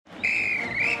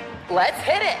Let's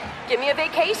hit it. Give me a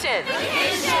vacation.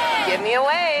 Vacation. Give me a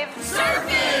wave.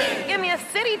 Surfing. Give me a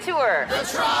city tour. The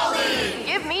trolley.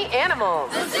 Give me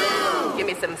animals. The zoo. Give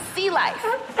me some sea life.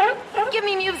 Give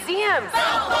me museums.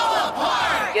 Balboa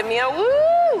Park. Give me a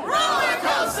woo. Roller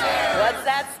coaster. What's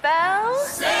that spell?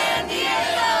 San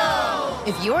Diego.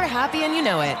 If you're happy and you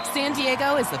know it, San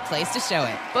Diego is the place to show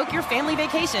it. Book your family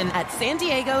vacation at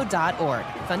sandiego.org.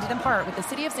 Funded in part with the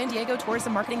City of San Diego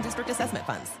Tourism Marketing District Assessment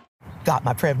Funds. Got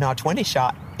my Prevnar 20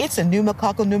 shot. It's a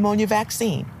pneumococcal pneumonia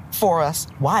vaccine. For us,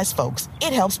 wise folks,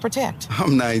 it helps protect.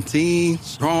 I'm 19,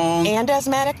 strong. And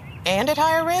asthmatic, and at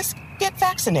higher risk? Get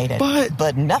vaccinated.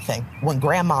 But nothing when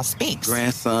grandma speaks.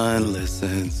 Grandson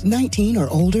listens. 19 or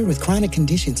older with chronic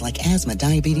conditions like asthma,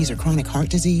 diabetes, or chronic heart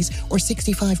disease, or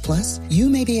 65 plus, you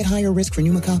may be at higher risk for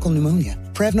pneumococcal pneumonia.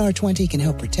 Prevnar 20 can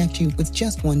help protect you with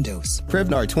just one dose.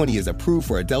 Prevnar 20 is approved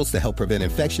for adults to help prevent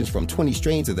infections from 20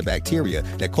 strains of the bacteria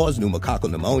that cause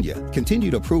pneumococcal pneumonia.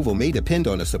 Continued approval may depend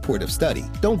on a supportive study.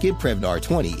 Don't get Prevnar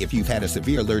 20 if you've had a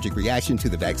severe allergic reaction to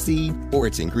the vaccine or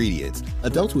its ingredients.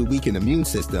 Adults with weakened immune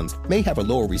systems may have a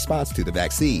lower response to the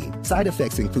vaccine. Side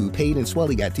effects include pain and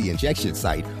swelling at the injection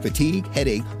site, fatigue,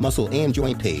 headache, muscle, and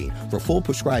joint pain. For full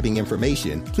prescribing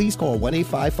information, please call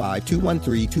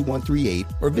 1-855-213-2138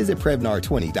 or visit Prevnar20.com.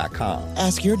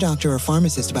 Ask your doctor or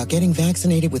pharmacist about getting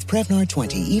vaccinated with Prevnar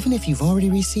 20, even if you've already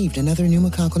received another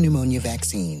pneumococcal pneumonia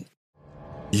vaccine.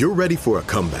 You're ready for a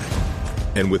comeback.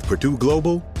 And with Purdue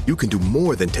Global, you can do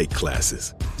more than take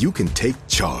classes. You can take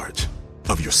charge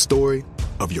of your story,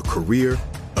 of your career,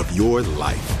 of your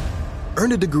life.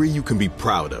 Earn a degree you can be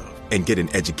proud of and get an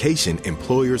education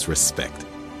employers respect.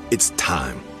 It's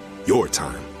time, your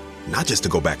time, not just to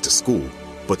go back to school,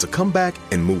 but to come back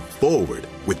and move forward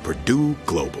with Purdue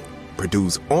Global,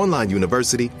 Purdue's online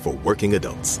university for working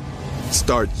adults.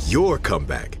 Start your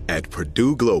comeback at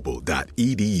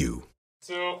purdueglobal.edu.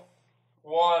 2,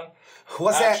 1.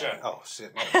 What's action. that? Oh,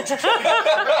 shit.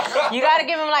 You got to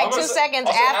give him like 2 seconds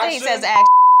I'll say after he action. says action.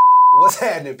 What's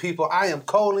happening, people? I am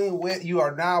Colleen Witt. You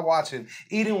are now watching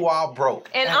Eating While Broke.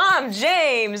 And I'm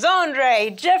James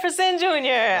Andre Jefferson Jr.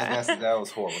 That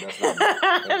was horrible. That's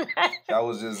not me. That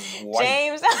was just white.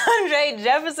 James Andre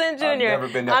Jefferson Jr. I've never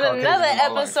been that on Caucasian another in my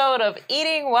life. episode of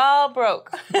Eating While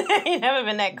Broke. You never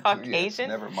been that Caucasian?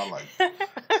 Yeah, never in my life.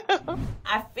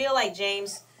 I feel like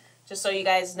James, just so you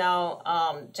guys know,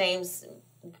 James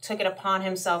took it upon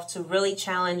himself to really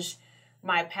challenge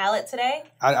my palate today.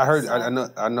 I heard, I know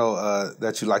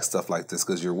that you like stuff like this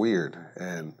because you're weird,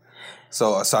 and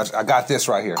so I got this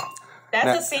right here. That's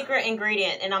Now- a secret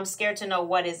ingredient, and I'm scared to know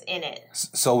what is in it.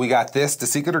 So we got this, the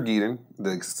secret ingredient,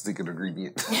 the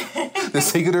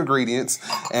secret ingredients,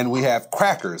 and we have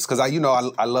crackers because I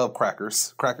love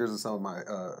crackers. Crackers are some of my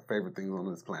favorite things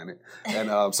on this planet,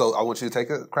 and so I want you to take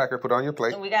a cracker, put it on your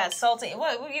plate. We got salty.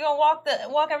 What you gonna walk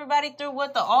everybody through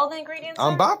what all the ingredients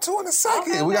I'm are? about to in a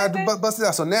second. Okay, we got okay. to bust it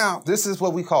out. So now this is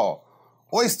what we call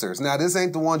oysters. Now this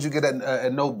ain't the ones you get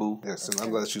at Nobu. Yes, I'm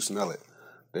gonna let you smell it.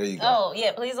 There you go. Oh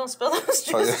yeah, please don't spill those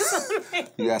juices on me.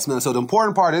 You gotta smell it. So the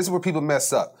important part is where people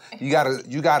mess up. You gotta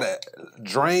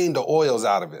drain the oils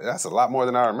out of it. That's a lot more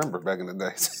than I remember back in the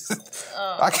day.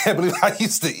 I can't believe I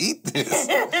used to eat this.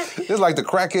 It's like the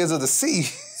crackheads of the sea.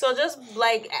 So just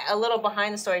like a little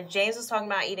behind the story, James was talking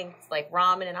about eating like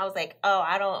ramen, and I was like,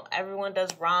 everyone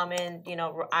does ramen,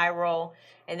 eye roll.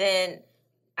 And then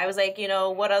I was like,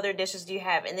 what other dishes do you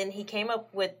have? And then he came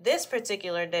up with this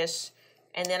particular dish,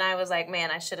 and then I was like, man,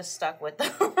 I should have stuck with the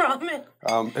ramen.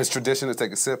 It's tradition to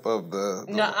take a sip of the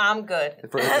No, I'm good.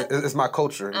 It's my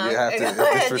culture. You have to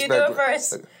Go ahead, you do it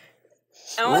first.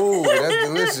 Ooh, that's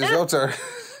delicious. Your turn.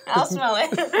 I'll smell it.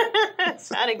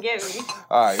 Try to get me.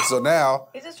 All right, so now.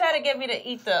 He's just trying to get me to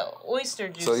eat the oyster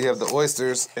juice. So you have the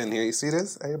oysters in here. You see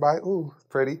this? Everybody? Ooh,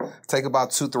 pretty. Take about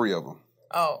 2-3 of them.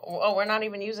 Oh, we're not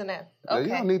even using that. Okay. You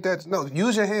don't need that. No,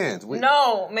 use your hands.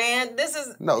 No, man, this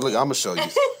is... No, look, I'm going to show you.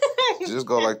 Just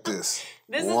go like this.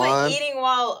 This is like eating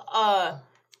while...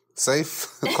 Safe?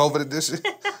 COVID edition?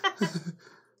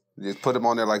 Just put them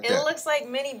on there like that. It looks like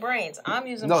mini brains. I'm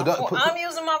using No, my... I'm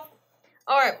using my...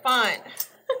 All right, fine.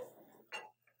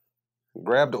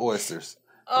 Grab the oysters.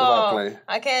 Oh,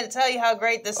 I can't tell you how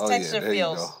great this texture there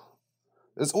feels. You go.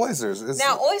 It's oysters.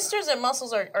 Now, oysters and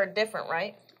mussels are different,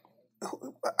 right?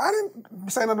 I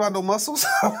didn't say nothing about no mussels.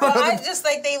 I just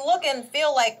like they look and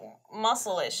feel like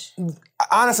mussel-ish.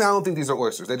 Honestly, I don't think these are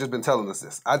oysters. They've just been telling us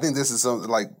this. I think this is something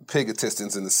like pig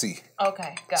intestines in the sea.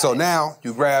 Okay, got it. So now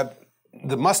you grab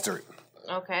the mustard.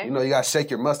 Okay. You gotta shake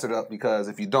your mustard up because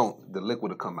if you don't, the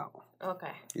liquid will come out.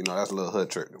 Okay. That's a little hood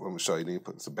trick. Let me show you. Then you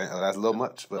put some. That's a little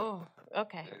much, but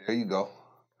okay. There you go.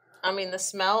 I mean, the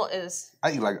smell is...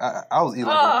 I eat like, I was eating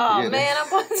like... Oh, man, I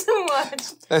put too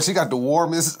much. And she got the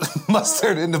warmest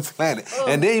mustard in the planet. Ugh.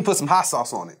 And then you put some hot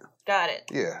sauce on it. Got it.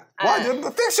 Yeah. Why?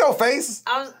 Fix your face.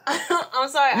 I'm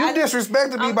sorry. You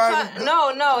disrespected me by...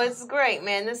 No, it's great,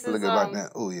 man. This is... Look at like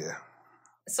that. Oh, yeah.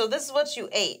 So this is what you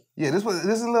ate. Yeah, this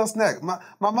is a little snack. My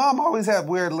mom always had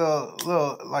weird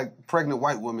little like pregnant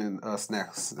white women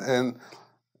snacks, and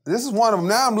this is one of them.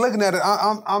 Now I'm looking at it.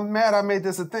 I'm mad I made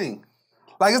this a thing.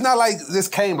 Like it's not like this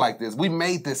came like this. We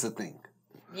made this a thing.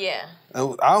 Yeah.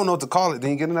 And I don't know what to call it.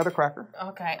 Then you get another cracker.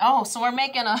 Okay. Oh, so we're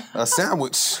making a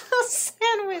sandwich. A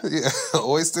sandwich. Yeah,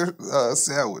 oyster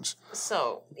sandwich.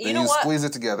 So you know what? Squeeze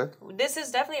it together. This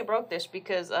is definitely a broke dish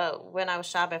because when I was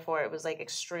shopping for it, it was like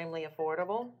extremely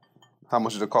affordable. How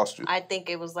much did it cost you? I think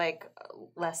it was like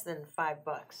less than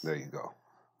 $5. There you go.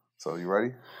 So you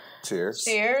ready? Cheers.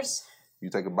 Cheers. You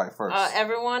take a bite first.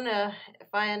 Everyone,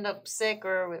 if I end up sick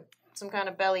or with some kind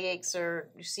of belly aches or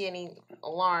you see any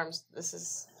alarms, this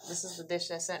is the dish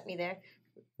that sent me there.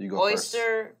 You go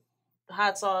Oyster,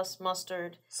 hot sauce,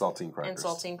 mustard, saltine crackers. And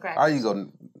saltine crackers. How you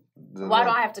go? Why do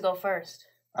I have to go first?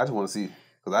 I just want to see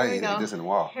because I ain't ate this in a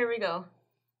while. Here we go.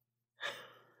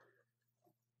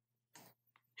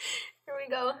 Here we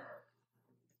go.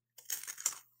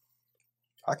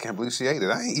 I can't believe she ate it.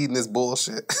 I ain't eating this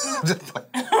bullshit.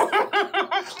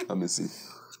 Let me see. It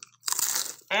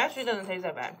actually doesn't taste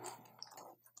that bad.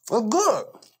 It's good.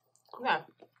 Yeah.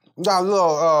 Got a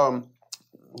little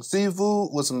seafood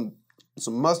with some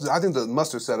mustard. I think the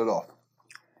mustard set it off.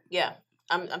 Yeah.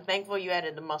 I'm thankful you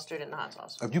added the mustard and the hot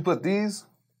sauce. If you put these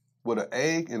with an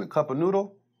egg and a cup of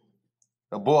noodle,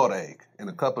 a boiled egg and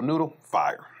a cup of noodle,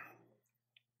 fire.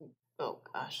 Oh,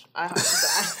 gosh. I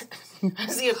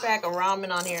see a pack of ramen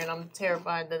on here, and I'm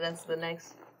terrified that that's the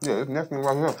next. Yeah, it's next thing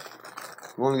right here.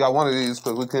 We only got one of these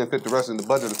because we couldn't fit the rest in the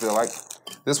budget, I feel like.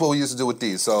 This is what we used to do with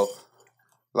these. So,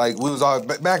 like, we was all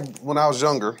back when I was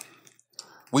younger,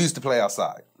 we used to play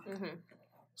outside. Mm-hmm.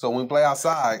 So when we play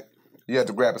outside, you had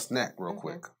to grab a snack real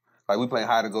quick. Like, we playing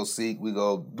hide and go seek, we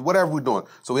go, whatever we're doing.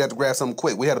 So we had to grab something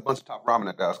quick. We had a bunch of top ramen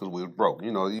at the house because we were broke.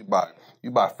 You know, you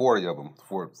buy 40 of them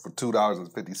for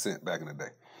 $2.50 back in the day.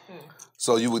 Mm.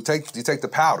 So you take the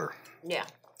powder. Yeah.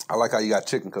 I like how you got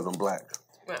chicken because I'm black.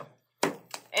 Yeah.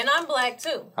 And I'm black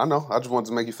too. I know. I just wanted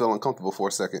to make you feel uncomfortable for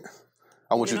a second.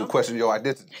 I want you to question your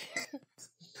identity.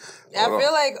 I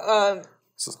feel like,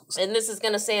 and this is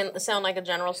going to sound like a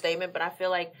general statement, but I feel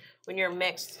like when you're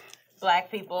mixed,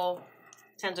 black people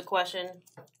tend to question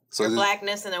your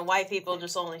blackness, and then white people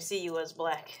just only see you as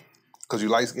black. Because you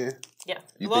light skin? Yeah.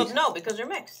 No, because you're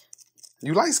mixed.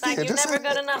 You light skin? Like, you're never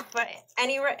good enough for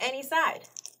any side.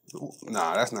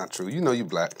 Nah, that's not true. You know you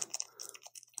black.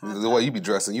 The way you be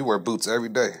dressing, you wear boots every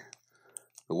day.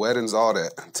 The weddings, all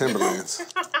that. Timberlands.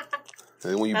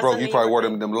 And when you broke, you probably wore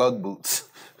them lug boots.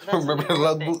 Remember the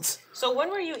lug boots? So when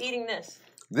were you eating this?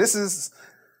 This is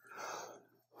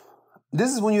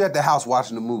when you're at the house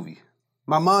watching the movie.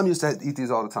 My mom used to eat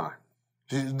these all the time.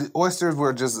 The oysters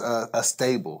were just a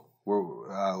staple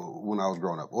when I was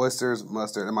growing up. Oysters,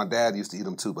 mustard, and my dad used to eat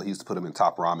them too, but he used to put them in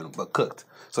top ramen, but cooked.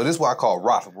 So this is what I call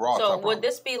raw top ramen. So would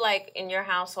this be like, in your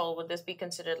household, would this be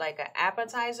considered like an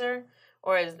appetizer?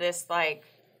 Or is this like...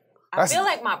 I feel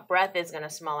like my breath is going to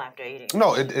smell after eating.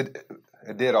 No, it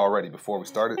did already before we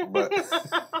started, but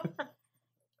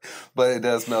but it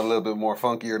does smell a little bit more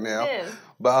funkier now. Yeah.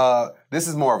 But this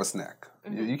is more of a snack.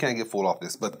 Mm-hmm. You can't get full off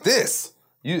this. But this,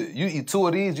 you eat 2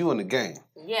 of these, you in the game.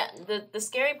 Yeah, the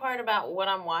scary part about what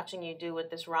I'm watching you do with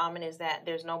this ramen is that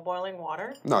there's no boiling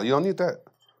water. No, you don't need that.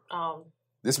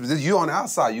 This you on the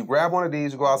outside. You grab one of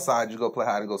these, you go outside, you go play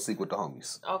hide and go seek with the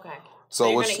homies. Okay. So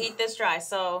you're going to eat this dry.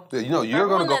 So yeah, you're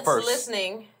going to go first.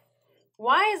 Listening,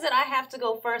 why is it I have to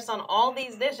go first on all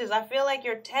these dishes? I feel like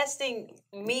you're testing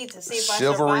me to see if I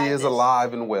survive Chivalry is this.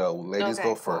 alive and well. Ladies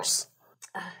go first.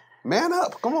 Man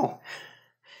up. Come on.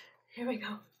 Here we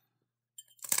go.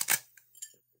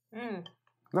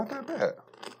 Not that bad.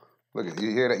 Look at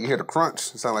you hear that? You hear the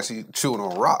crunch? It sounds like she chewing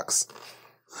on rocks.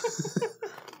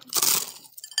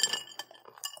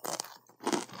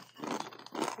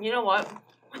 You know what?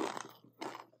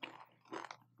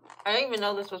 I didn't even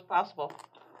know this was possible.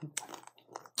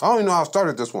 I don't even know how I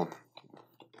started this one.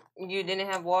 You didn't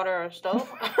have water or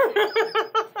stove?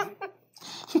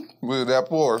 We were that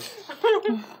poor.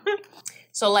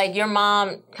 So, like, your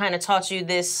mom kind of taught you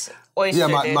this oyster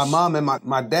dish? My mom and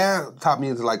my dad taught me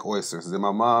to like oysters. Then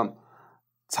my mom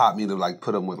taught me to like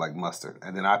put them with like mustard.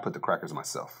 And then I put the crackers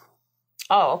myself.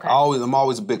 Oh, okay. I'm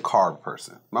always a big carb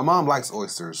person. My mom likes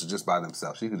oysters just by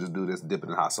themselves. She could just do this, dip it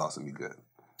in hot sauce, and be good.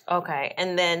 Okay,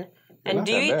 and then,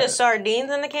 do you eat the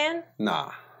sardines in the can?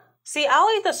 Nah. See,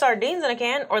 I'll eat the sardines in a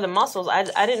can or the mussels. I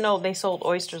didn't know they sold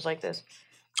oysters like this.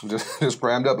 Just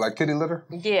crammed up like kitty litter?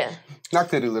 Yeah. Not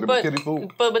kitty litter, but kitty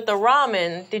food. But with the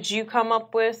ramen, did you come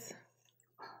up with...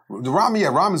 The ramen, yeah,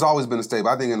 ramen's always been a staple.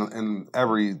 I think in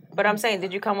every... But I'm saying,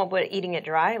 did you come up with eating it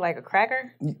dry, like a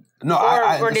cracker? No,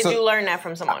 or did you learn that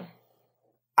from someone?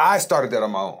 I started that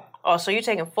on my own. Oh, so you're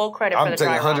taking full credit for the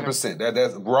dry ramen. I'm taking 100%.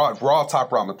 That's raw top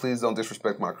ramen. Please don't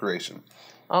disrespect my creation.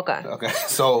 Okay.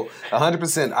 So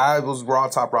 100%. I was raw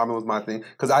top ramen was my thing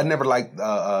because I never liked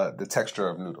the texture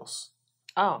of noodles.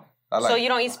 Oh. So you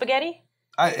don't eat spaghetti?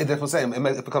 That's what I'm saying.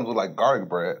 If it comes with like garlic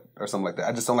bread or something like that,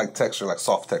 I just don't like texture, like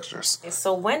soft textures.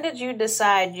 So when did you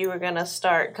decide you were gonna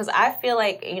start? Because I feel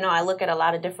like I look at a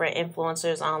lot of different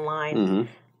influencers online,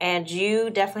 and you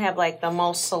definitely have like the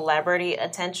most celebrity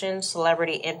attention,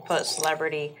 celebrity input,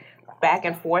 celebrity back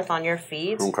and forth on your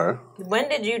feeds. Okay. When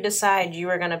did you decide you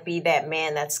were gonna be that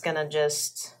man that's gonna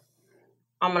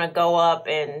I'm gonna go up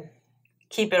and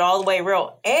keep it all the way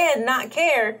real and not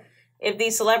care if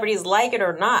these celebrities like it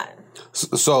or not?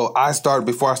 So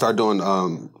before I started doing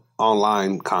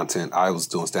online content, I was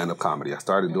doing stand-up comedy. I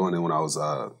started doing it when I was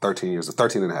 13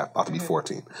 and a half, about to be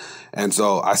 14. And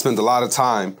so I spent a lot of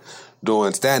time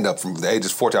doing stand-up from the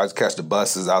ages 14. I would catch the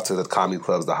buses out to the comedy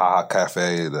clubs, the Ha Ha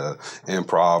Cafe, the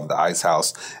Improv, the Ice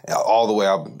House, all the way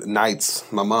out nights.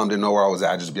 My mom didn't know where I was at.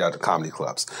 I'd just be at the comedy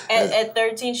clubs. At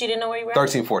 13, she didn't know where you were at?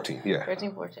 13, 14, yeah.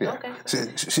 13, 14, yeah.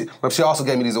 Okay. But she also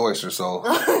gave me these oysters, so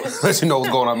let you know what's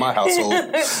going on in my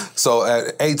household. So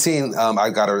at 18,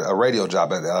 I got a radio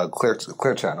job at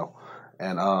Clear Channel.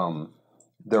 And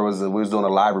we was doing a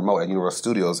live remote at Universal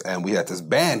Studios, and we had this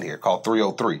band here called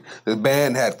 303. This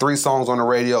band had 3 songs on the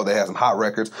radio. They had some hot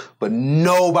records, but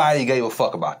nobody gave a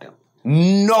fuck about them.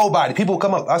 Nobody. People would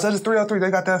come up. I said, it's 303.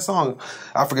 They got that song.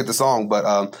 I forget the song,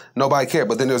 but nobody cared.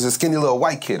 But then there was this skinny little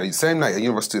white kid, the same night at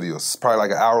Universal Studios, probably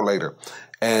like an hour later.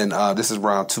 And this is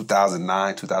around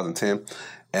 2009, 2010.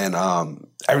 And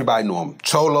everybody knew him.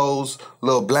 Cholos,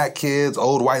 little black kids,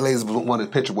 old white ladies wanted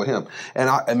a picture with him.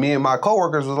 And me and my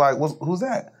coworkers was like, who's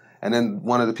that? And then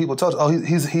one of the people told us,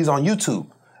 he's on YouTube.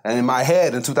 And in my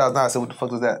head in 2009, I said, what the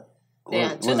fuck was that?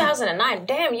 Yeah, 2009.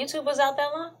 Damn, YouTube was out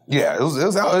that long? Yeah, it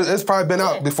was out. It's probably been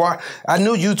out before. I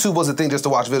knew YouTube was a thing just to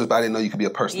watch videos, but I didn't know you could be a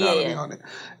personality on it.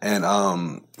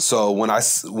 And so when I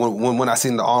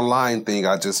seen the online thing,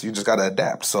 you just got to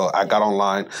adapt. So I got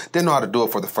online. Didn't know how to do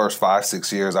it for the first 5-6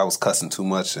 years. I was cussing too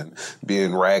much and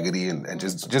being raggedy and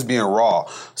just being raw.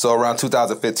 So around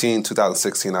 2015,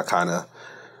 2016, I kind of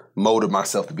molded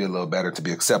myself to be a little better, to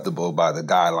be acceptable by the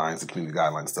guidelines, the community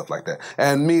guidelines, stuff like that.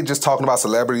 And me just talking about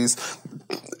celebrities,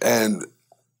 and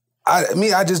I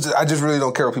just really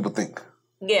don't care what people think.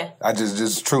 Yeah. I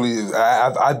just truly,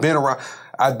 I've been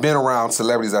around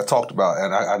celebrities I talked about,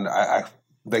 and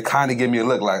they kind of give me a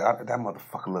look like, that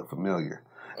motherfucker look familiar.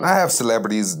 And I have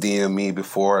celebrities DM me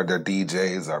before, their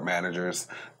DJs or managers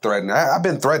threatening. I've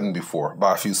been threatened before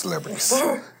by a few celebrities.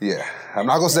 Yeah. I'm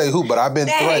not going to say who, but I've been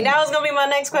threatened. That was going to be my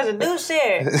next question. Do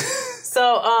share.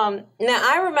 So, now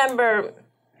I remember,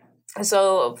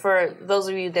 so for those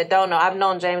of you that don't know, I've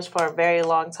known James for a very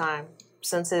long time,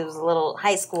 since he was a little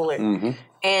high schooler. Mm-hmm.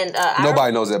 And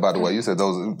nobody knows that, by the way. You said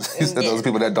those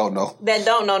people that don't know. That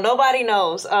don't know. Nobody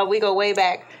knows. We go way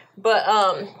back. But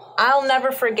I'll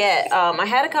never forget. I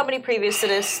had a company previous to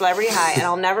this, Celebrity High, and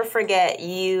I'll never forget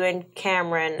you and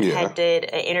Cameron had did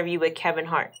an interview with Kevin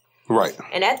Hart. Right.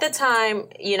 And at the time,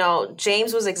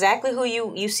 James was exactly who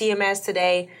you see him as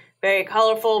today. Very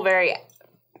colorful, very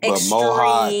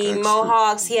extreme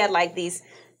mohawks. He had like these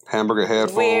hamburger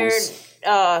headphones,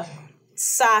 weird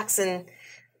socks, and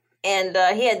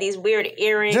he had these weird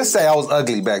earrings. Just say I was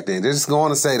ugly back then. Just go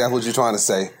on and say that's what you're trying to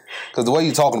say. Because the way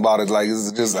you're talking about it, like,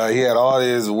 it's just, he had all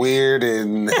this weird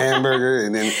and hamburger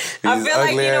and then these I feel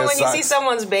like, when socks. you see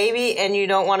someone's baby and you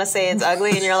don't want to say it's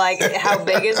ugly and you're like, how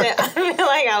big is it? I feel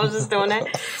like I was just doing that.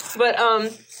 But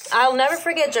I'll never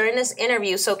forget during this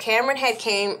interview, so Cameron had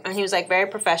came and he was like very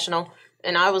professional.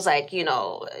 And I was like,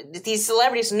 these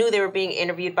celebrities knew they were being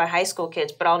interviewed by high school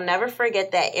kids. But I'll never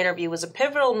forget that interview. It was a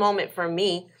pivotal moment for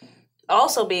me,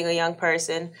 also being a young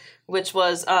person, which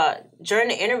was during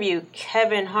the interview,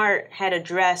 Kevin Hart had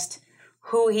addressed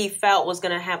who he felt was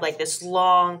going to have like this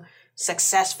long,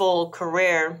 successful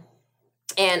career.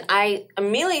 And I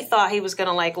immediately thought he was going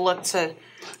to like look to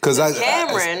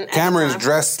Cameron. Cameron's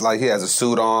dressed like he has a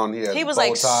suit on. He was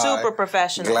like super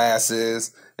professional.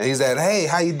 Glasses. And he said, "Hey,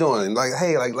 how you doing?" Like,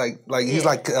 "Hey, like he's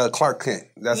like Clark Kent."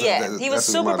 He was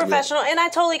super professional, and I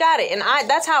totally got it. And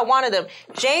that's how I wanted him.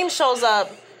 James shows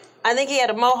up. I think he had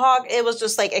a mohawk. It was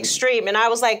just like extreme, and I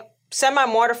was like,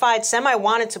 semi-mortified,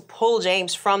 semi-wanted to pull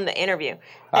James from the interview.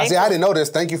 I didn't know this.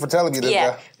 Thank you for telling me this.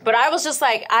 Yeah, but I was just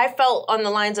like, I felt on the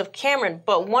lines of Cameron.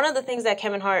 But one of the things that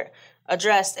Kevin Hart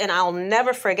addressed, and I'll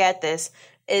never forget this,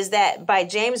 is that by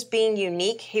James being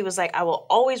unique, he was like, I will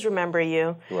always remember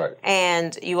you. Right.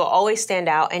 And you will always stand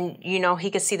out. And, you know, he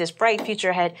could see this bright future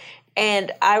ahead.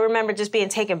 And I remember just being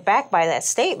taken back by that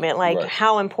statement, like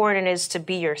how important it is to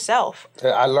be yourself.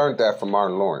 I learned that from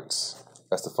Martin Lawrence.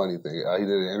 That's the funny thing. He did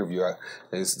an interview.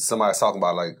 Somebody was talking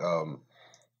about, like,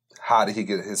 how did he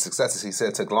get his successes? He said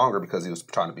it took longer because he was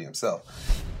trying to be himself.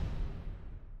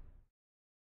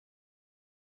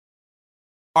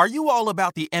 Are you all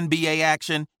about the NBA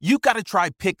action? You got to try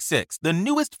Pick 6, the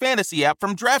newest fantasy app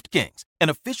from DraftKings, an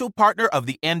official partner of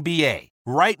the NBA.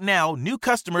 Right now, new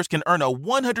customers can earn a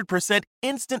 100%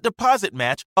 instant deposit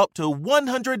match up to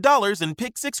 $100 in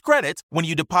Pick 6 credits when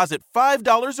you deposit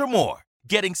 $5 or more.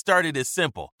 Getting started is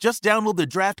simple. Just download the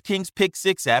DraftKings Pick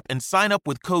 6 app and sign up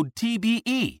with code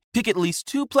TBE. Pick at least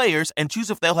 2 players and choose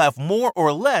if they'll have more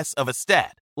or less of a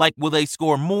stat. Like, will they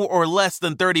score more or less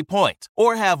than 30 points?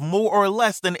 Or have more or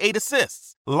less than 8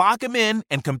 assists? Lock them in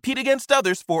and compete against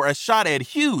others for a shot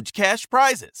at huge cash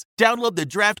prizes. Download the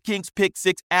DraftKings Pick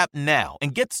 6 app now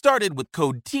and get started with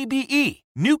code TBE.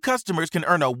 New customers can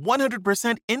earn a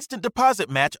 100% instant deposit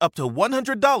match up to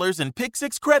 $100 in Pick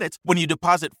 6 credits when you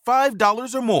deposit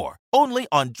 $5 or more. Only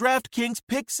on DraftKings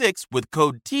Pick 6 with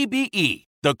code TBE.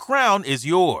 The crown is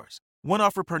yours. One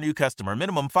offer per new customer.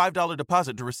 Minimum $5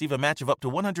 deposit to receive a match of up to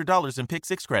 $100 in Pick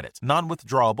 6 credits.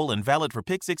 Non-withdrawable and valid for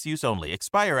Pick 6 use only.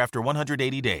 Expire after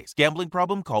 180 days. Gambling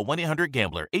problem? Call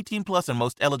 1-800-GAMBLER. 18 plus in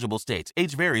most eligible states.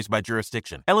 Age varies by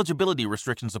jurisdiction. Eligibility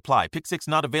restrictions apply. Pick 6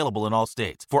 not available in all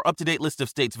states. For up-to-date list of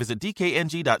states, visit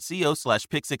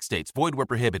dkng.co/pick6states. Void where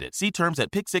prohibited. See terms at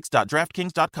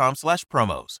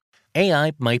pick6.draftkings.com/promos.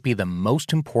 AI might be the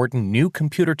most important new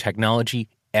computer technology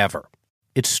ever.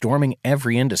 It's storming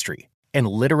every industry, and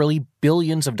literally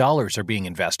billions of dollars are being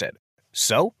invested.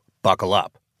 So, buckle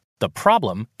up. The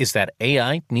problem is that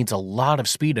AI needs a lot of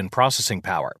speed and processing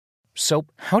power. So,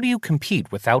 how do you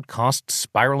compete without costs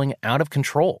spiraling out of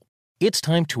control? It's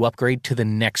time to upgrade to the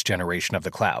next generation of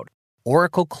the cloud,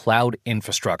 Oracle Cloud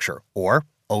Infrastructure, or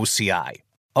OCI.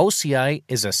 OCI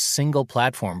is a single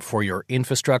platform for your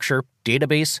infrastructure,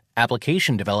 database,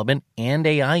 application development, and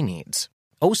AI needs.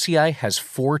 OCI has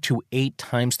 4 to 8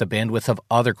 times the bandwidth of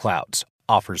other clouds,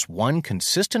 offers one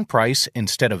consistent price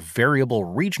instead of variable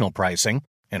regional pricing,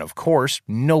 and of course,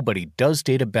 nobody does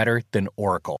data better than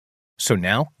Oracle. So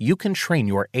now you can train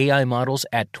your AI models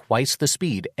at twice the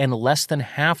speed and less than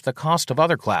half the cost of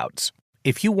other clouds.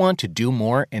 If you want to do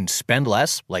more and spend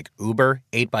less, like Uber,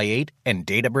 8x8, and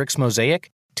Databricks Mosaic,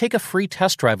 take a free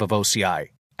test drive of OCI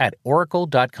at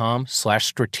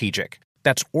oracle.com/strategic.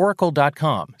 That's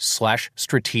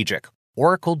oracle.com/strategic.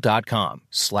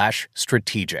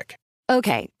 Oracle.com/strategic.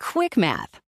 Okay, quick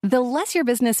math. The less your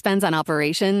business spends on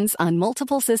operations, on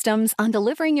multiple systems, on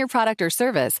delivering your product or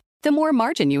service, the more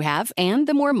margin you have and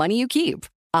the more money you keep.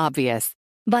 Obvious.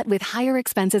 But with higher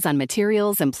expenses on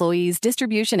materials, employees,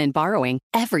 distribution, and borrowing,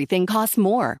 everything costs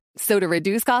more. So to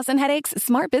reduce costs and headaches,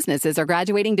 smart businesses are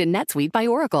graduating to NetSuite by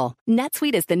Oracle.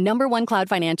 NetSuite is the #1 cloud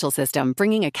financial system,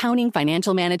 bringing accounting,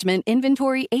 financial management,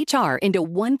 inventory, HR into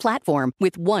one platform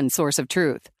with one source of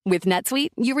truth. With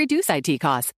NetSuite, you reduce IT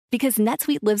costs because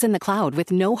NetSuite lives in the cloud with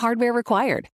no hardware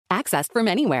required, accessed from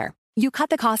anywhere. You cut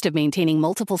the cost of maintaining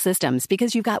multiple systems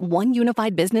because you've got one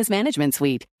unified business management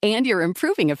suite. And you're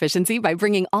improving efficiency by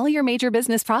bringing all your major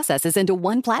business processes into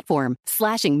one platform,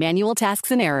 slashing manual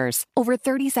tasks and errors. Over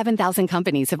 37,000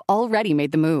 companies have already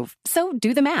made the move. So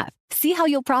do the math. See how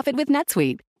you'll profit with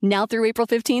NetSuite. Now through April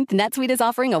 15th, NetSuite is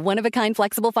offering a one-of-a-kind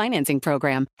flexible financing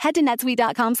program. Head to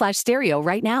netsuite.com/stereo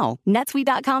right now.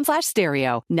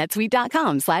 netsuite.com/stereo.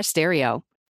 netsuite.com/stereo.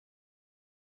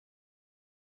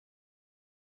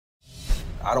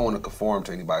 I don't want to conform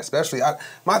to anybody, especially.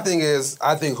 My thing is,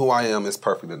 I think who I am is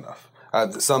perfect enough. A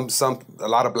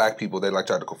lot of black people, they like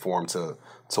try to conform to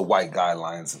white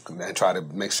guidelines and try to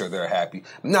make sure they're happy.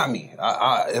 Not me.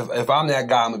 If I'm that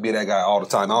guy, I'm gonna be that guy all the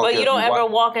time. But you don't ever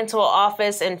walk into an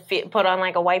office and put on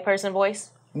like a white person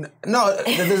voice? No,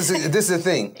 this is the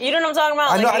thing. You know what I'm talking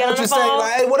about? I know Like, what you're saying.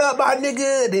 Like, hey, what up, my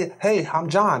nigga? Hey, I'm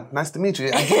John. Nice to meet you.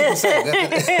 I get what you're saying.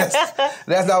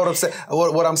 That's not what I'm saying.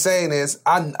 What I'm saying is,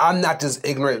 I'm not just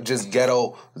ignorant, just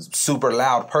ghetto, super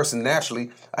loud person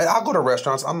naturally. I'll go to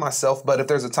restaurants. I'm myself. But if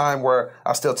there's a time where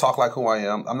I still talk like who I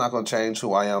am, I'm not going to change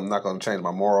who I am. I'm not going to change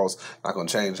my morals. I'm not going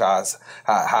to change how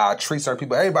I treat certain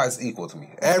people. Everybody's equal to me.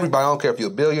 Everybody. I don't care if you're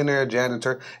a billionaire,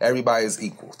 janitor. Everybody is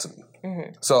equal to me.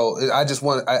 Mm-hmm. So I just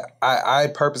want, I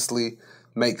purposely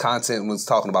make content was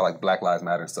talking about like Black Lives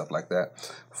Matter and stuff like that.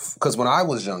 Because when I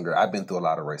was younger, I've been through a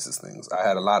lot of racist things. I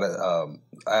had a lot of,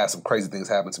 I had some crazy things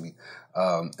happen to me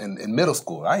in middle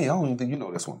school. I don't even think you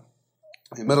know this one.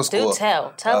 In middle school. Do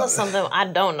tell. Tell us something I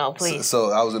don't know, please.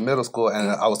 So I was in middle school,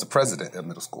 and I was the president of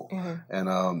middle school. And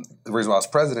the reason why I was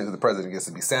president is the president gets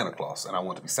to be Santa Claus, and I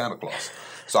wanted to be Santa Claus.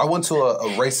 So I went to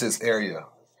a racist area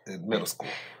in middle school.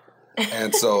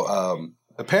 And so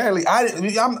apparently, I'm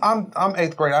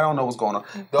 8th grade. I don't know what's going on.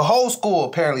 The whole school,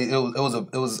 apparently,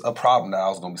 it was a problem that I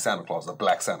was going to be Santa Claus, a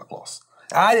black Santa Claus.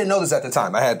 I didn't know this at the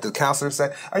time. I had the counselor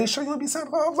say, "Are you sure you want to be Santa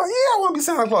Claus?" I was like, "Yeah, I want to be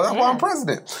Santa Claus. That's why I'm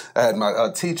president." I had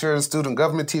my teachers, student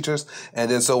government teachers,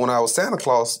 and then so when I was Santa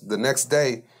Claus, the next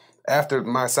day, after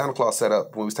my Santa Claus set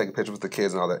up, when we was taking pictures with the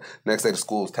kids and all that, next day the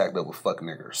school was tagged up with "fuck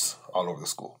niggers" all over the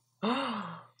school.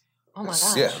 Oh my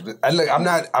gosh. Yeah,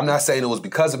 I'm not saying it was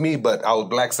because of me, but I was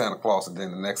black Santa Claus, and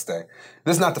then the next day,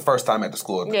 this is not the first time at the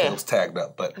school that it was tagged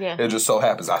up, but it just so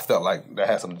happens I felt like that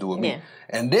had something to do with me.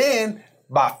 And then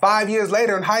about 5 years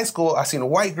later in high school, I seen a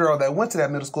white girl that went to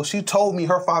that middle school. She told me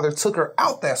her father took her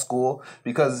out that school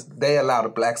because they allowed a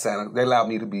black Santa. They allowed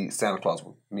me to be Santa Claus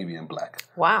with me being black.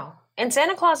 Wow. And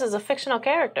Santa Claus is a fictional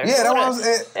character. Yeah, that was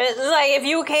it. It's like if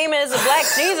you came in as a black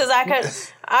Jesus,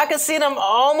 I could see them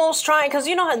almost trying, because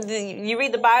you know how you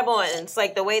read the Bible and it's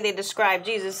like the way they describe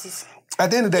Jesus. He's,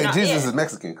 at the end of the day, Jesus is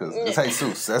Mexican because it's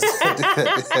Jesus. That's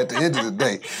at the end of the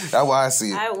day. That's why I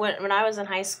see it. When I was in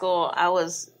high school,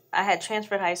 I had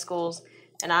transferred high schools,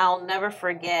 and I'll never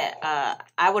forget.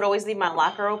 I would always leave my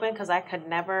locker open because I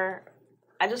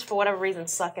just for whatever reason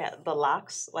suck at the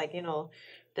locks, like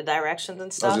the directions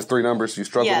and stuff. Oh, just 3 numbers? You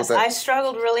struggled with that? Yes, I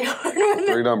struggled really hard with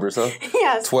it. 3 numbers, huh?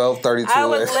 Yes. 12, 32, I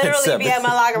would literally 7. be at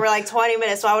my locker for like 20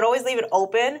 minutes, so I would always leave it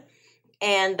open.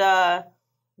 And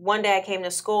one day I came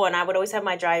to school, and I would always have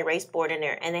my dry erase board in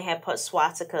there, and they had put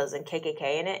swastikas and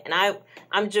KKK in it. And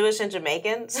I'm Jewish and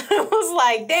Jamaican, so I was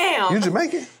like, damn. You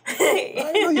Jamaican?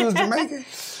 I know you was Jamaican.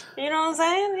 You know what I'm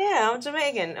saying? Yeah, I'm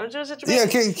Jamaican. I'm Jewish and Jamaican.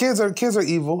 Yeah, kids are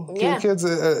evil. Yeah. Kids,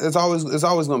 it's always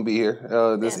going to be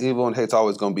here. This evil and hate's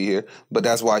always going to be here. But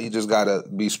that's why you just got to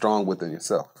be strong within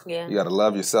yourself. Yeah. You got to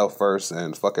love yourself first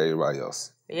and fuck everybody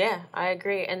else. Yeah, I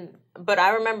agree. But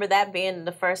I remember that being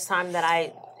the first time that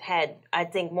I had, I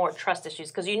think, more trust issues,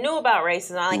 because you knew about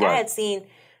racism. Like I had seen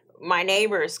my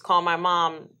neighbors call my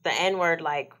mom the N-word,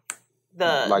 like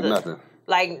nothing.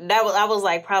 Like that was, I was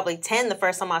like probably 10 the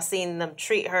first time I seen them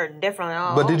treat her differently.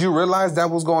 But did you realize that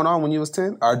was going on when you was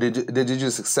 10, or did you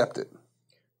just accept it?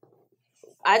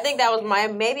 I think that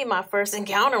was maybe my first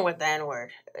encounter with the N-word.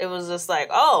 It was just like,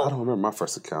 oh. I don't remember my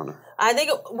first encounter. I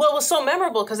think it was so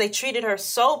memorable because they treated her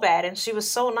so bad, and she was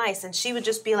so nice, and she would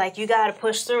just be like, you got to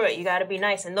push through it. You got to be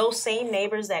nice. And those same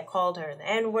neighbors that called her the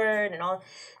N-word and all,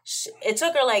 it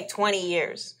took her like 20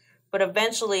 years. But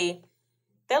eventually,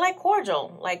 they're like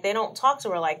cordial. Like, they don't talk to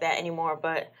her like that anymore.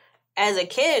 But as a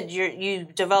kid, you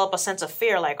develop a sense of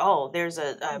fear, like, oh, there's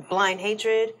a blind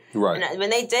hatred. Right. And when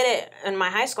they did it in my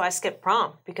high school, I skipped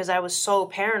prom because I was so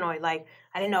paranoid. Like,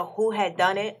 I didn't know who had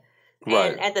done it.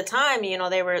 Right. And at the time,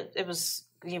 it was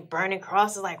burning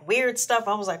crosses, like weird stuff.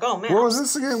 I was like, oh, man. Where was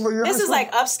this again? This is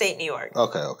like upstate New York.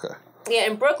 Okay. Yeah,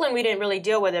 in Brooklyn, we didn't really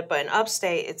deal with it, but in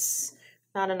upstate, it's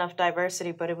not enough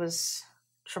diversity, but it was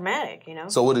traumatic,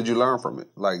 So what did you learn from it?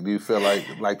 Like, do you feel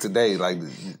like today, like,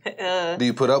 do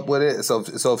you put up with it? So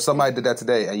if somebody did that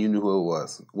today and you knew who it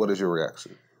was, what is your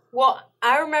reaction? Well,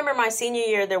 I remember my senior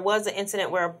year, there was an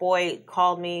incident where a boy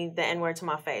called me the N-word to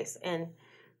my face. And,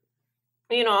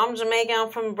 I'm Jamaican, I'm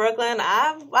from Brooklyn.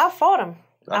 I fought him.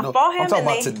 I fought him. I'm talking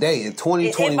about today, in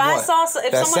 2021.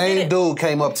 If that same dude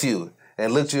came up to you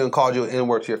and looked at you and called you an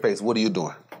N-word to your face, what are you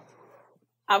doing?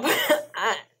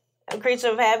 A creature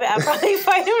of habit, I'd probably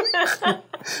fight him.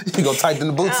 You gonna tighten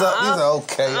the boots up? He's like,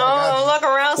 okay. Look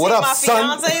around, see if my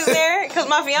son? fiance's there. Because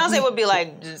my fiance would be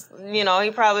like,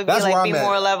 he'd probably be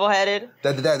more level-headed.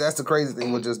 That's the crazy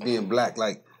thing with just being black.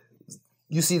 Like,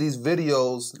 you see these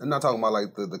videos, I'm not talking about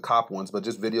like the cop ones, but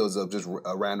just videos of just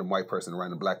a random white person, a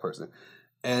random black person.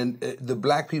 And the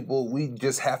black people, we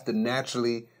just have to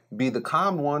naturally be the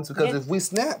calm ones, because if we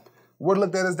snap, we're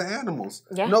looked at as the animals.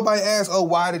 Yeah. Nobody asks, oh,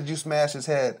 why did you smash his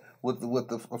head with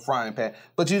the frying pan?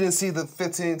 But you didn't see the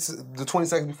 20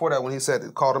 seconds before that when he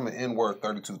called him an N-word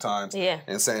 32 times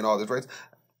and saying all this race.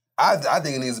 I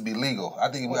think it needs to be legal. I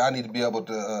think I need to be able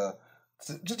to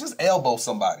just elbow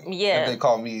somebody if they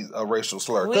call me a racial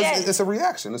slur. Because it's a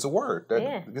reaction. It's a word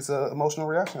that gets an emotional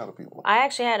reaction out of people. I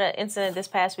actually had an incident this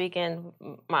past weekend.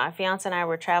 My fiance and I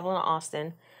were traveling to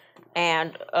Austin,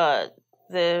 and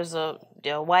there's a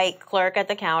white clerk at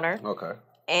the counter. Okay.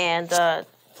 And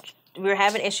we were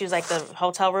having issues, like the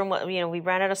hotel room, we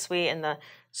rented a suite, and the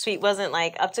suite wasn't,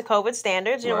 like, up to COVID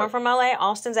standards. We're from LA,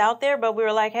 Austin's out there, but we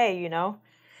were like, hey,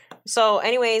 So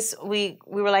anyways, we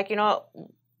were like,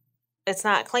 it's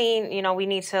not clean, we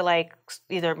need to, like,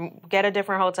 either get a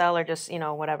different hotel or just,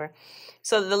 whatever.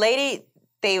 So the lady,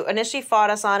 they initially fought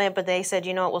us on it, but they said,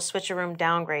 we'll switch a room,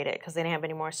 downgrade it, because they didn't have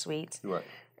any more suites. Right.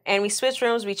 And we switched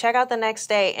rooms. We check out the next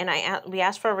day, and we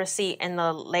asked for a receipt, and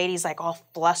the lady's, like, all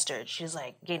flustered. She's,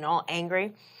 like, getting all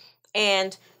angry.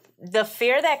 And the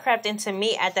fear that crept into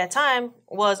me at that time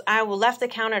was I left the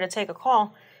counter to take a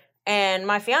call, and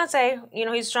my fiance,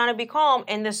 he's trying to be calm,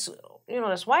 and this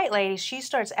white lady, she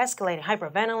starts escalating,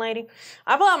 hyperventilating.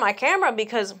 I pull out my camera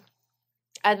because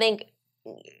I think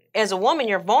as a woman,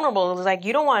 you're vulnerable. It's like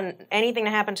you don't want anything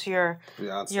to happen to your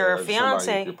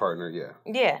fiance, your partner, yeah.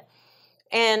 Yeah.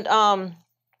 And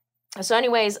so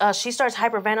anyways, she starts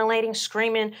hyperventilating,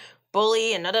 screaming,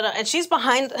 bully, and da-da-da. And she's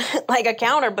behind like a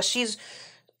counter, but she's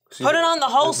putting on the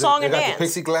whole song and dance. The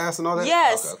pixie glass and all that?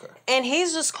 Yes. Okay. And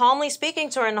he's just calmly speaking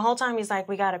to her, and the whole time he's like,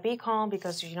 we got to be calm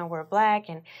because, we're black,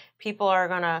 and people are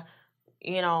going to,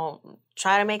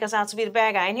 try to make us out to be the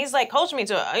bad guy. And he's like coaching me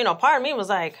to it. Part of me was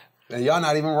like... And y'all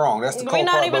not even wrong. That's the cold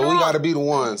part, but we got to be the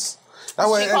ones.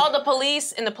 She called the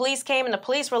police, and the police came, and the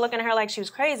police were looking at her like she was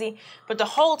crazy. But the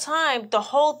whole time, the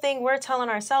whole thing we're telling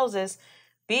ourselves is,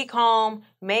 be calm,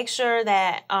 make sure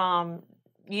that,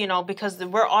 because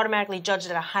we're automatically judged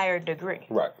at a higher degree.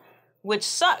 Right. Which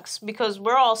sucks, because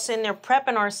we're all sitting there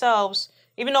prepping ourselves,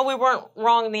 even though we weren't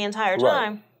wrong the entire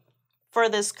time, for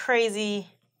this crazy...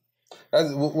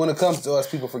 When it comes to us,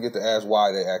 people forget to ask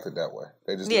why they acted that way.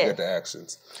 They just look at the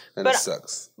actions, and it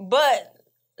sucks. But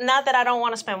not that I don't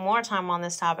want to spend more time on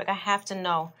this topic. I have to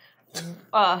know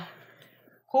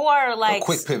who are like... A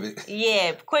quick pivot.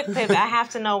 Yeah, quick pivot. I have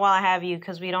to know while I have you,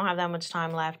 because we don't have that much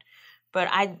time left. But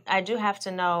I do have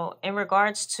to know, in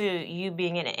regards to you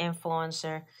being an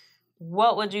influencer,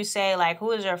 what would you say, like,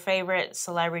 who is your favorite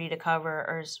celebrity to cover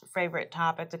or favorite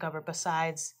topic to cover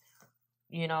besides,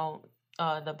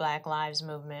 the Black Lives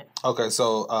Movement? Okay,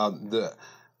 so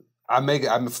I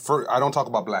don't talk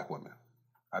about black women.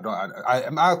 I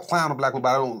clown on black women, but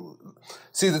I don't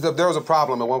see that there was a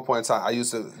problem at one point in time. I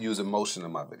used to use emotion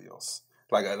in my videos,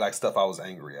 like stuff I was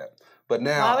angry at. But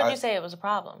now, why would you say it was a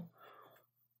problem?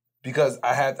 Because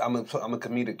I'm a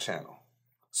comedic channel.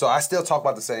 So I still talk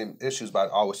about the same issues, but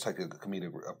I always take a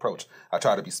comedic approach. I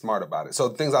try to be smart about it. So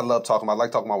the things I love talking about, I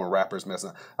like talking about when rappers mess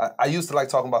up. I used to like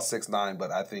talking about 6ix9ine,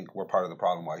 but I think we're part of the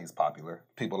problem why he's popular.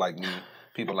 People like me,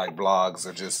 people like blogs,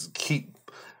 or just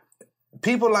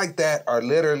people like that are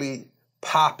literally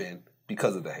popping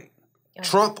because of the hate.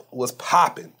 Trump was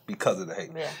popping because of the hate.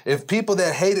 Yeah. If people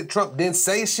that hated Trump didn't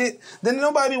say shit, then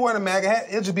nobody be wearing a MAGA hat.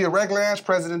 It'd just be a regular ass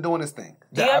president doing his thing.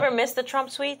 Do you ever miss the Trump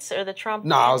tweets or the Trump?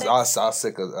 No, I was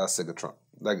sick of Trump.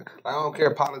 Like, I don't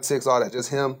care politics, all that. Just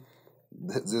him,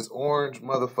 this orange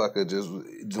motherfucker, just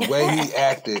the way he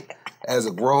acted as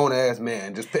a grown ass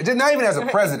man, just not even as a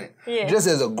president, just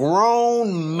as a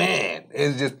grown man,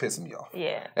 it just pissed me off.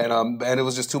 Yeah. And it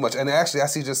was just too much. And actually, I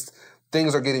see just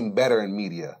things are getting better in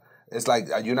media. It's like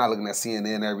you're not looking at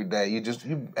CNN every day.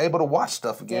 You're able to watch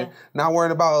stuff again. Yeah. Not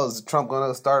worrying about, is Trump going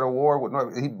to start a war with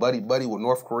he buddy with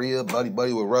North Korea, buddy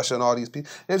with Russia and all these people.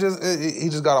 He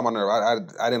just got on my nerve.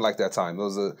 I didn't like that time. It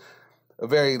was a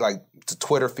very, like, the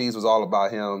Twitter feeds was all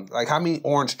about him. Like, how many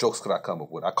orange jokes could I come up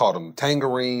with? I called him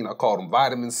Tangerine. I called him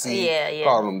Vitamin C. Yeah.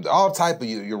 Called him all type of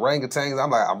orangutans. I'm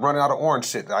like, I'm running out of orange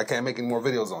shit. I can't make any more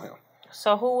videos on him.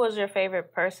 So who was your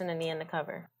favorite person in the end to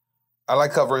cover? I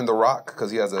like covering The Rock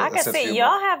because he has I can see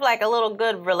y'all have like a little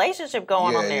good relationship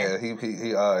going on there.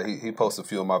 Yeah, he posted a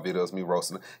few of my videos, me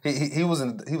roasting him. He was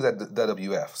at the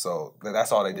WWF, so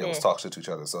that's all they did was talk shit to each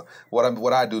other. So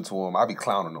what I do to him, I be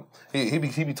clowning him.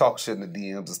 He be talking shit in the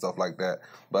DMs and stuff like that.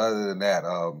 But other than that,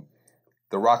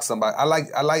 The Rock, somebody I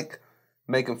like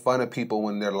making fun of people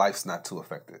when their life's not too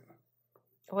affected.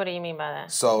 What do you mean by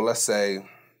that? So let's say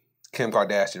Kim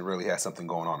Kardashian really has something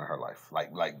going on in her life,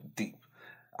 like deep.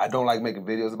 I don't like making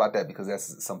videos about that because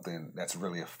that's something that's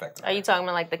really affecting. Are you talking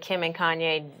about like the Kim and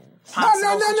Kanye? No,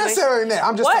 not necessarily that.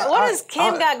 I'm just. What has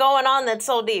Kim got going on that's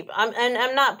so deep?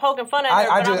 I'm not poking fun at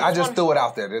her. I just threw it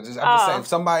out there. I'm just saying, if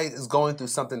somebody is going through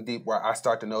something deep where I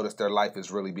start to notice their life is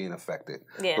really being affected.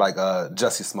 Yeah. Like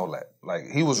Jussie Smollett.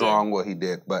 Like, he was wrong what he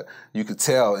did, but you could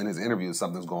tell in his interviews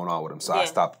something's going on with him. So I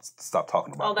stopped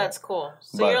talking about that. Oh, that's cool.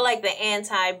 So you're like the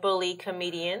anti-bully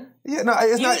comedian. Yeah, no,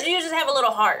 it's not. You just have a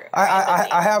little heart.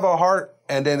 I have a heart,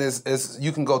 and then it's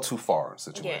you can go too far in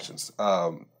situations.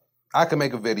 Yeah. I can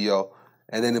make a video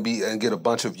and then get a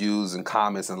bunch of views and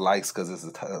comments and likes because it's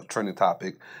a trending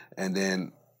topic, and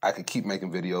then I could keep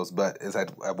making videos, but it's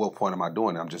at what point am I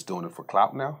doing it? I'm just doing it for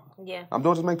clout now. Yeah. I'm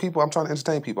doing it to make people. I'm trying to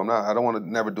entertain people. I don't want to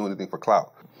never do anything for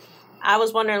clout. I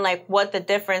was wondering, like, what the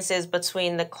difference is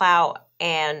between the clout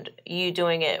and you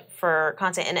doing it for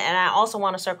content. And I also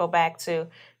want to circle back to,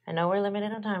 I know we're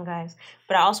limited on time, guys,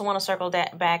 but I also want to circle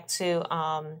back to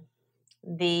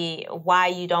the why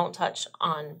you don't touch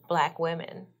on Black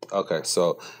women. Okay,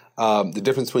 so the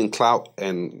difference between clout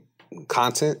and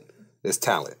content is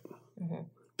talent. Mm-hmm.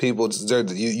 People,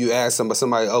 you ask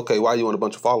somebody, okay, why you want a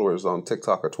bunch of followers on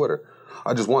TikTok or Twitter?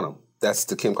 I just want them. That's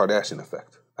the Kim Kardashian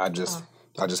effect. I just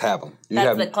have them.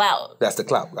 That's the clout. That's the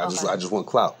clout. I just want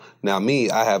clout. Now me,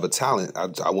 I have a talent.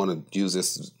 I want to use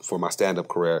this for my stand-up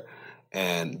career,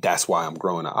 and that's why I'm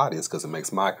growing an audience, because it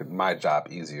makes my job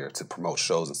easier to promote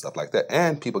shows and stuff like that.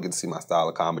 And people get to see my style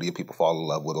of comedy, and people fall in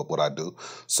love with what I do.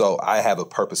 So I have a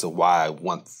purpose of why I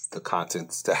want the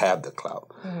content to have the clout.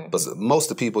 Mm-hmm. But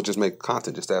most of the people just make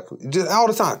content just all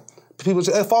the time. People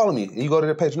just, hey, follow me. And you go to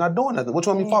their page, you're not doing nothing. Which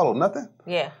one you follow? Nothing?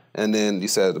 Yeah. And then you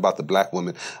said about the Black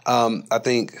women. I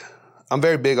think I'm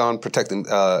very big on protecting,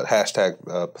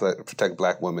 hashtag protect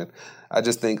Black women. I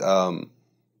just think,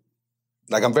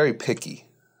 like, I'm very picky.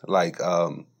 Like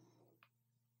I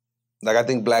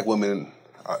think Black women,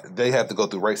 they have to go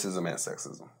through racism and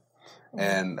sexism. Mm-hmm.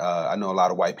 And I know a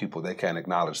lot of white people, they can't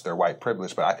acknowledge their white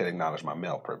privilege, but I can acknowledge my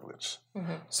male privilege.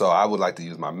 Mm-hmm. So I would like to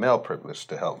use my male privilege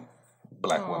to help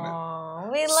Black women.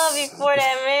 We love you for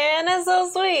that, man. That's so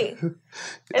sweet.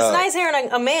 It's nice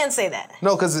hearing a man say that.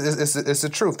 No, because it's the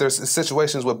truth. There's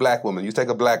situations with Black women. You take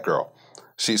a Black girl.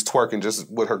 She's twerking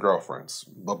just with her girlfriends,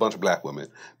 a bunch of Black women.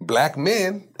 Black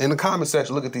men in the comment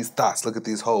section, look at these thoughts, look at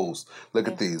these hoes, look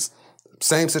at these.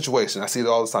 Same situation. I see it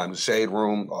all the time. The Shade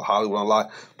Room, Hollywood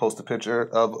Online, post a picture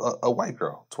of a white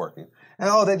girl twerking.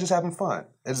 And, they just having fun.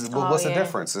 What's the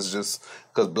difference? It's just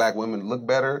because Black women look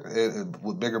better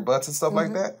with bigger butts and stuff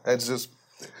like that. It's just...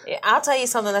 Yeah, I'll tell you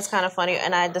something that's kind of funny,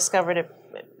 and I discovered it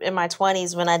in my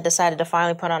 20s when I decided to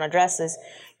finally put on a dresses.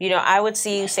 I would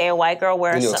see, say, a white girl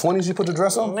wear... In your 20s you put the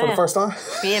dress on for the first time?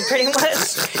 Yeah, pretty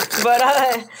much. But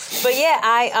yeah,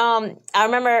 I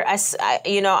remember,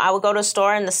 I would go to a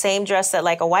store and the same dress that,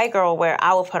 like, a white girl would wear,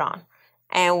 I would put on.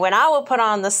 And when I would put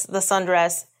on the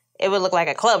sundress, it would look like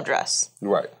a club dress.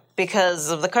 Right. Because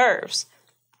of the curves.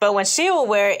 But when she would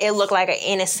wear it, it looked like an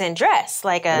innocent dress,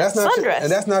 like a sundress.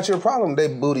 And that's not your problem. They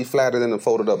booty flatter than a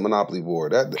folded up Monopoly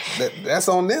board. That's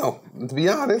on them, to be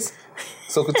honest.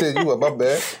 So continue. My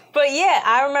bad. But yeah,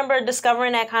 I remember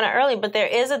discovering that kind of early. But there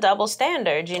is a double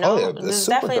standard, There's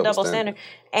definitely a double standard.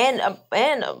 And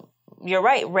you're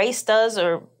right. Race does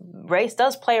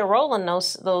play a role in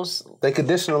those. They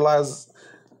conditionalize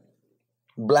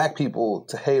Black people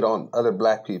to hate on other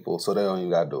Black people, so they don't even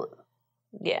gotta do it.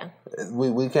 Yeah.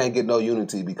 We can't get no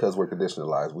unity because we're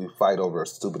conditionalized. We fight over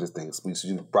stupidest things.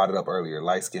 You brought it up earlier,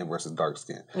 light skin versus dark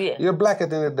skin. Yeah. You're Black at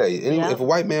the end of the day. If a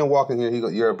white man walk in here,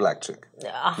 you're a Black chick.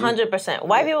 100%.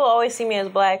 White people always see me as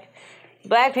Black.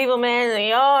 Black people, man,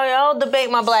 y'all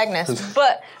debate my Blackness.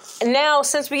 But now,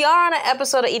 since we are on an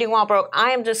episode of Eating While Broke,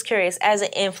 I am just curious, as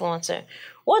an influencer,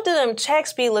 what do them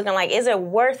checks be looking like? Is it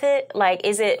worth it? Like,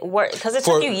 is it worth... Because it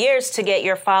took you years to get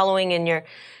your following and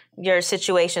your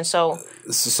situation, so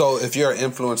if you're an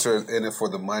influencer in it for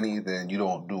the money, then you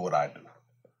don't do what I do.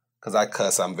 Because I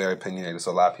cuss, I'm very opinionated,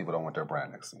 so a lot of people don't want their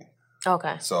brand next to me.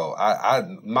 Okay. So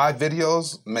my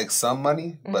videos make some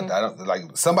money, but I don't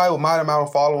like somebody with my amount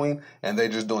of following and they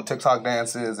just doing TikTok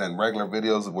dances and regular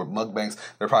videos with mukbangs,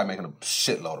 they're probably making a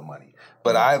shitload of money.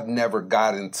 But I've never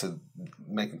got into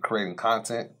creating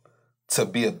content to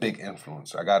be a big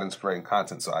influencer. I got into creating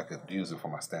content so I could use it for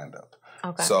my stand-up.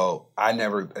 Okay. So I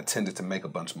never intended to make a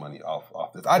bunch of money off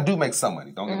this. I do make some money,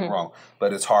 don't get me wrong,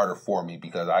 but it's harder for me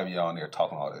because I be on there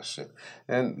talking all this shit.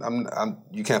 And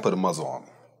you can't put a muzzle on me.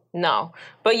 No.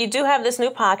 But you do have this new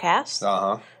podcast.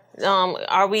 Uh-huh.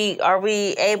 Are we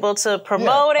able to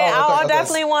promote it? I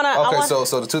definitely want to. Okay,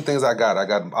 so the two things I got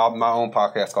my own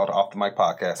podcast called the Off the Mic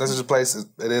Podcast. This is a place.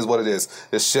 It is what it is.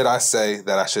 It's shit I say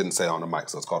that I shouldn't say on the mic,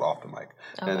 so it's called Off the Mic.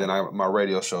 Okay. And then my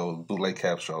radio show, Bootleg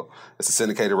Cap Show. It's a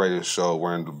syndicated radio show.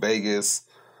 We're in Vegas.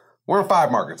 We're in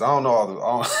 5 markets. I don't know all the.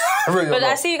 I really don't know.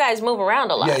 I see you guys move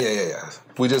around a lot. Yeah.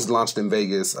 We just launched in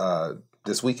Vegas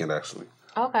this weekend, actually.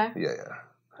 Okay. Yeah.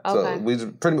 Okay. So we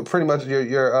pretty much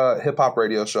your hip hop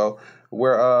radio show.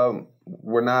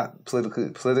 We're not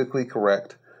politically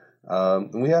correct.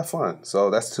 And we have fun.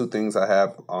 So that's 2 things I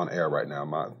have on air right now.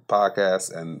 My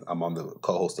podcast and I'm on the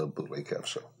co-host of Bootleg Kev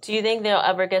Show. Do you think they'll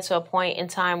ever get to a point in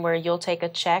time where you'll take a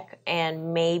check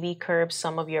and maybe curb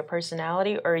some of your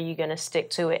personality, or are you going to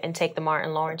stick to it and take the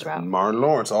Martin Lawrence route? Martin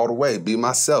Lawrence all the way. Be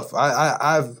myself.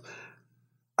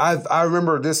 I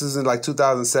remember this is in like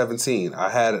 2017.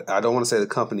 I don't want to say the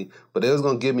company, but they was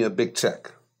going to give me a big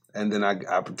check. And then I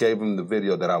gave them the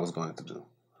video that I was going to do.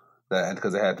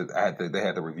 Because they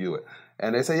had to review it.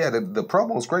 And they said, yeah, the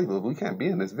promo's great, but we can't be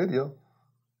in this video.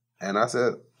 And I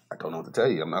said, I don't know what to tell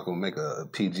you. I'm not going to make a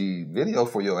PG video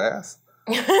for your ass.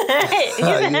 You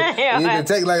can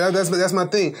take that's my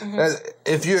thing. Mm-hmm.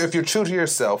 If you're true to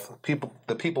yourself,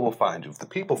 the people will find you. If the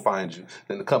people find you,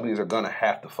 then the companies are gonna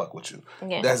have to fuck with you.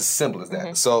 Yeah. That's as simple as that.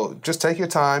 Mm-hmm. So just take your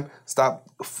time, stop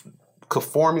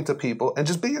conforming to people, and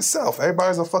just be yourself.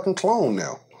 Everybody's a fucking clone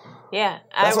now. Yeah,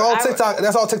 that's all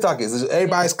TikTok is.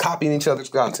 Everybody's copying each other's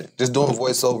content, just doing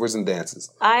voiceovers and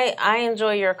dances. I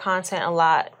enjoy your content a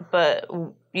lot, but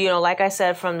like I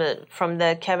said from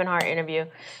the Kevin Hart interview.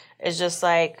 It's just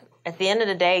like, at the end of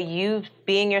the day, you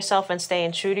being yourself and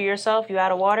staying true to yourself, you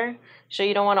out of water? Sure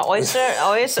you don't want an oyster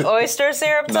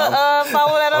syrup to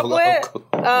follow that up with?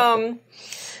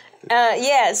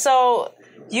 Yeah, so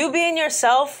you being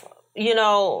yourself,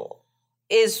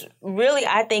 is really,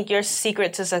 I think, your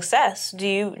secret to success. Do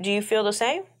you feel the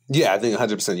same? Yeah, I think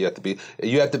 100%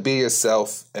 you have to be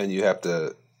yourself, and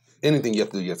anything you have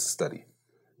to do, you have to study.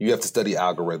 You have to study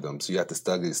algorithms. You have to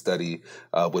study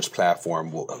which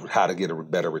platform, how to get a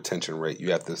better retention rate.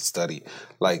 You have to study.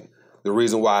 Like, the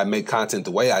reason why I make content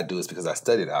the way I do is because I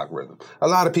studied algorithm. A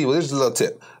lot of people, this is a little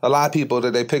tip. A lot of people,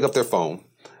 that they pick up their phone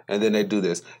and then they do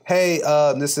this. Hey,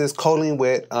 this is Colleen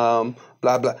Witt, blah,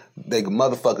 blah. They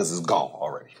motherfuckers is gone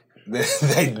already.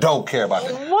 They don't care about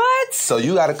that. What? So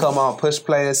you got to come on, push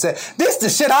play and say, this the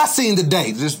shit I seen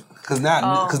today. Because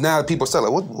now people are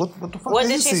like, what the fuck what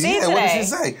did she see today? What did she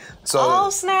say? So, oh,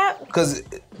 snap. Because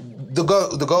the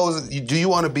goal is, do you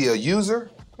want to be a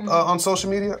user on social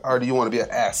media, or do you want to be an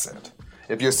asset?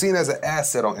 If you're seen as an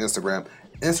asset on Instagram,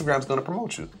 Instagram's going to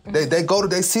promote you. Mm-hmm.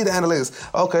 They see the analytics.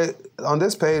 Okay, on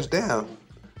this page, damn,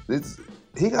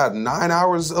 he got 9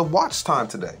 hours of watch time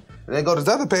today. And they go to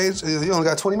this other page, he only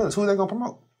got 20 minutes. Who are they going to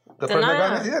promote? The person that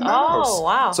got 9 hours. Oh,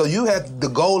 wow. So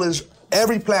the goal is,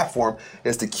 every platform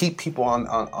is to keep people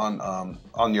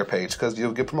on your page, because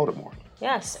you'll get promoted more.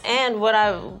 Yes, and what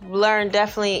I've learned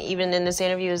definitely even in this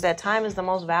interview is that time is the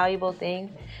most valuable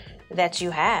thing that you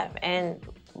have. And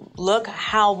look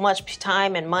how much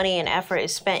time and money and effort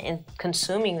is spent in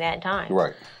consuming that time.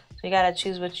 Right. So you got to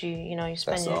choose what you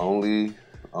spend. That's the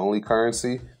only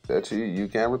currency that you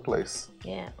can't replace.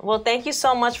 Yeah. Well, thank you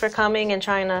so much for coming and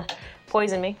trying to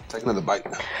poison me. Take another bite.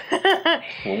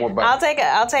 One more bite.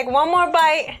 I'll take one more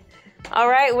bite. All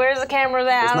right, where's the camera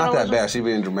at? It's not that bad. She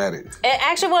being dramatic. It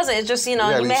actually wasn't. It's just, you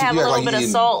may have a little bit of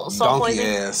salt poison.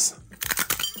 Ass.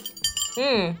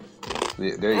 Yeah,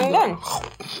 there you go.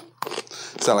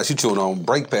 Sound like she chewing on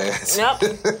brake pads. Yep.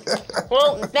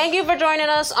 Well, thank you for joining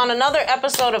us on another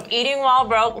episode of Eating While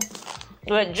Broke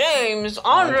with James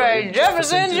Andre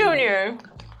Jefferson Jr.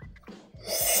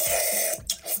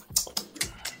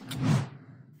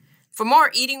 For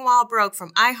more Eating While Broke from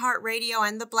iHeartRadio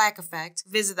and The Black Effect,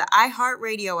 visit the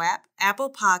iHeartRadio app,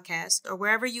 Apple Podcasts, or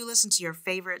wherever you listen to your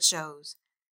favorite shows.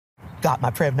 Got my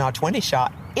Prevnar 20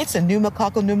 shot. It's a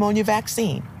pneumococcal pneumonia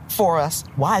vaccine. For us,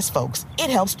 wise folks,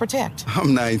 it helps protect.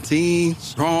 I'm 19,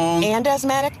 strong. And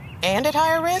asthmatic, and at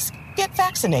higher risk. Get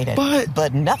vaccinated.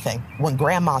 But nothing when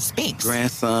grandma speaks.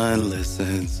 Grandson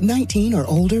listens. 19 or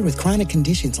older with chronic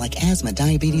conditions like asthma,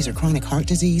 diabetes, or chronic heart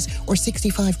disease, or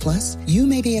 65 plus, you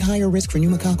may be at higher risk for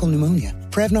pneumococcal pneumonia.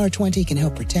 Prevnar 20 can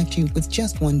help protect you with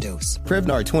just one dose.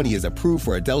 Prevnar 20 is approved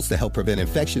for adults to help prevent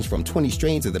infections from 20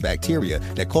 strains of the bacteria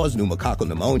that cause pneumococcal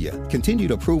pneumonia.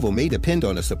 Continued approval may depend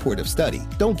on a supportive study.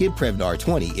 Don't get Prevnar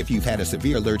 20 if you've had a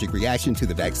severe allergic reaction to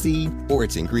the vaccine or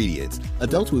its ingredients.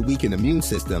 Adults with weakened immune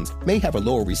systems may have a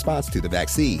lower response to the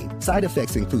vaccine. Side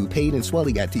effects include pain and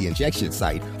swelling at the injection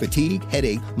site, fatigue,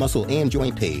 headache, muscle, and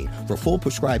joint pain. For full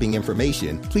prescribing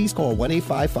information, please call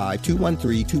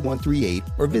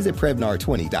 1-855-213-2138 or visit Prevnar20.com.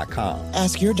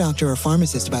 Ask your doctor or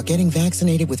pharmacist about getting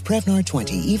vaccinated with Prevnar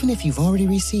 20, even if you've already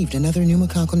received another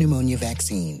pneumococcal pneumonia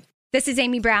vaccine. This is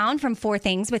Amy Brown from 4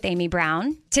 Things with Amy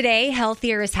Brown. Today,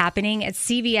 Healthier is happening at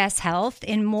CVS Health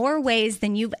in more ways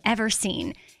than you've ever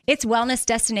seen. It's wellness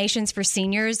destinations for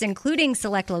seniors, including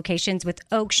select locations with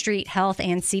Oak Street Health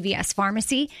and CVS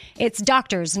Pharmacy. It's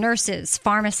doctors, nurses,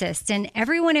 pharmacists, and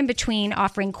everyone in between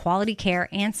offering quality care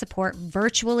and support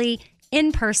virtually,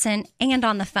 in person, and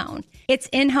on the phone. It's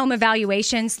in-home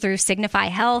evaluations through Signify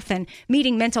Health and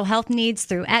meeting mental health needs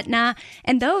through Aetna.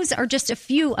 And those are just a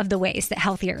few of the ways that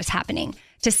Healthier is happening.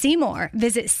 To see more,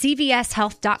 visit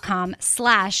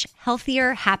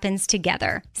cvshealth.com/healthier happens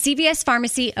together. CVS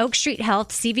Pharmacy, Oak Street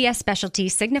Health, CVS Specialty,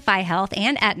 Signify Health,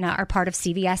 and Aetna are part of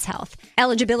CVS Health.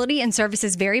 Eligibility and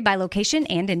services vary by location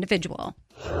and individual.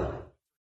 Bye.